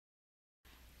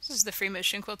This is the free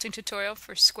motion quilting tutorial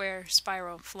for square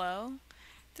spiral flow.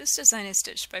 This design is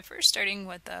stitched by first starting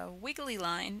with a wiggly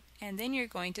line, and then you're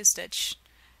going to stitch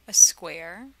a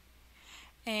square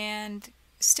and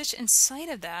stitch inside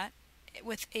of that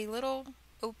with a little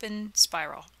open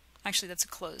spiral. Actually, that's a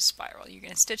closed spiral. You're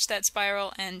going to stitch that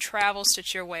spiral and travel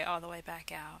stitch your way all the way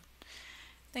back out.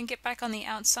 Then get back on the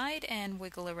outside and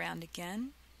wiggle around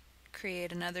again.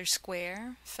 Create another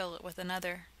square, fill it with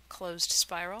another closed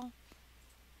spiral,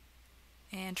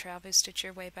 and travel stitch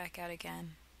your way back out again.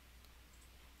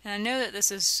 And I know that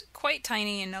this is quite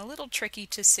tiny and a little tricky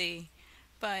to see,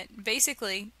 but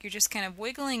basically you're just kind of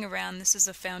wiggling around. This is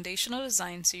a foundational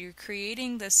design, so you're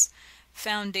creating this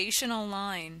foundational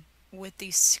line with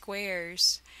these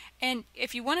squares. And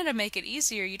if you wanted to make it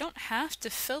easier, you don't have to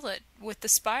fill it with the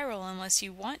spiral unless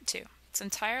you want to. It's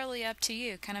entirely up to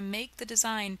you. Kind of make the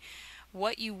design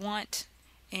what you want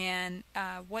and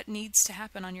what needs to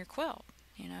happen on your quilt.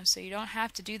 So you don't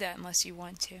have to do that unless you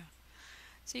want to.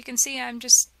 So you can see I'm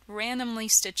just randomly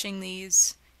stitching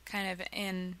these kind of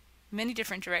in many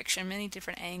different directions, many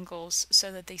different angles,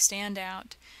 so that they stand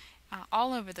out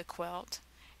all over the quilt.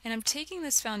 And I'm taking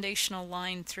this foundational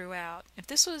line throughout. If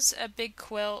this was a big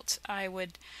quilt, I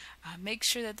would make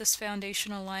sure that this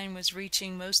foundational line was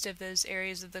reaching most of those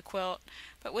areas of the quilt,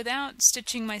 but without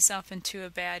stitching myself into a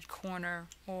bad corner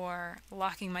or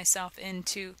locking myself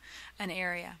into an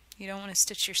area. You don't want to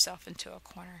stitch yourself into a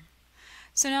corner.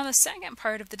 So now the second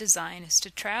part of the design is to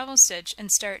travel stitch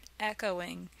and start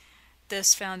echoing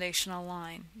this foundational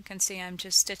line. You can see I'm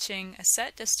just stitching a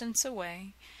set distance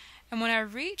away. And when I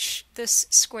reach this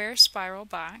square spiral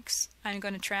box, I'm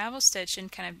going to travel stitch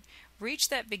and kind of reach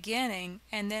that beginning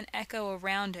and then echo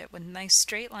around it with nice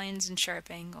straight lines and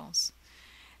sharp angles.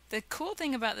 The cool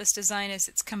thing about this design is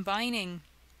it's combining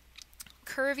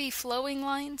curvy flowing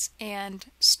lines and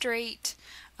straight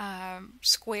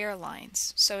square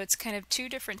lines. So it's kind of two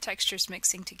different textures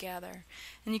mixing together.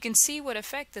 And you can see what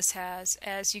effect this has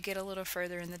as you get a little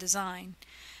further in the design.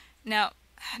 Now,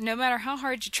 no matter how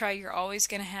hard you try, you're always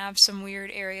going to have some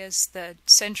weird areas. The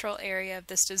central area of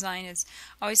this design is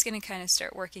always going to kind of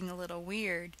start working a little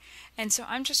weird. And so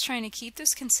I'm just trying to keep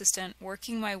this consistent,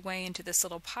 working my way into this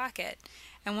little pocket.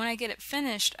 And when I get it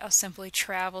finished, I'll simply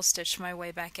travel stitch my way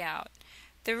back out.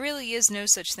 There really is no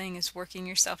such thing as working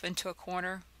yourself into a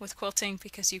corner with quilting,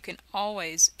 because you can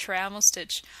always travel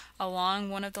stitch along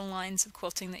one of the lines of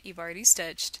quilting that you've already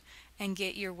stitched and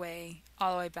get your way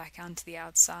all the way back onto the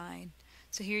outside.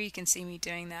 So here you can see me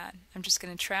doing that. I'm just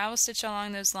going to travel stitch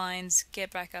along those lines, get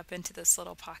back up into this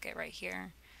little pocket right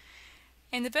here.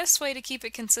 And the best way to keep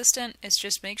it consistent is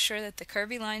just make sure that the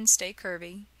curvy lines stay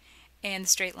curvy and the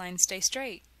straight lines stay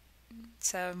straight.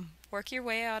 So work your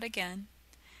way out again.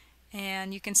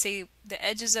 And you can see the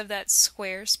edges of that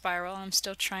square spiral. I'm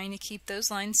still trying to keep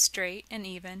those lines straight and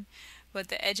even, but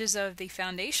the edges of the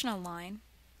foundational line,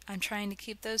 I'm trying to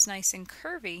keep those nice and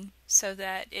curvy so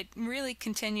that it really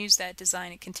continues that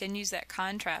design. It continues that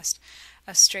contrast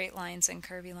of straight lines and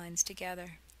curvy lines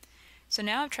together. So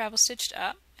now I've travel stitched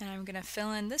up, and I'm going to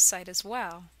fill in this side as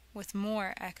well with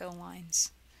more echo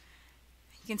lines.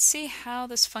 You can see how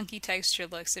this funky texture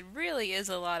looks. It really is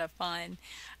a lot of fun.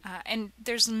 And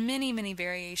there's many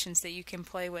variations that you can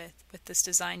play with this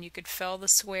design. You could fill the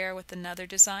square with another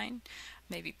design,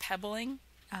 maybe pebbling.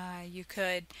 You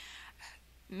could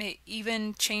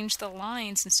even change the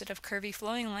lines. Instead of curvy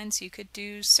flowing lines, you could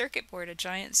do circuit board, a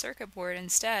giant circuit board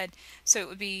instead, so it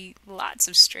would be lots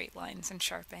of straight lines and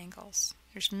sharp angles.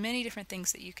 There's many different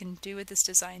things that you can do with this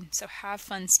design, so have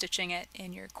fun stitching it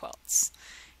in your quilts.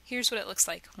 Here's what it looks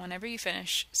like whenever you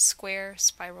finish square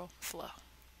spiral flow.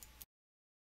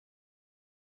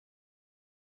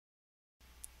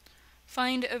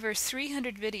 Find over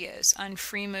 300 videos on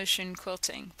free motion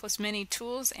quilting, plus many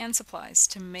tools and supplies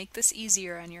to make this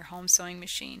easier on your home sewing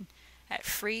machine at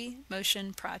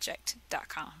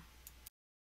freemotionproject.com.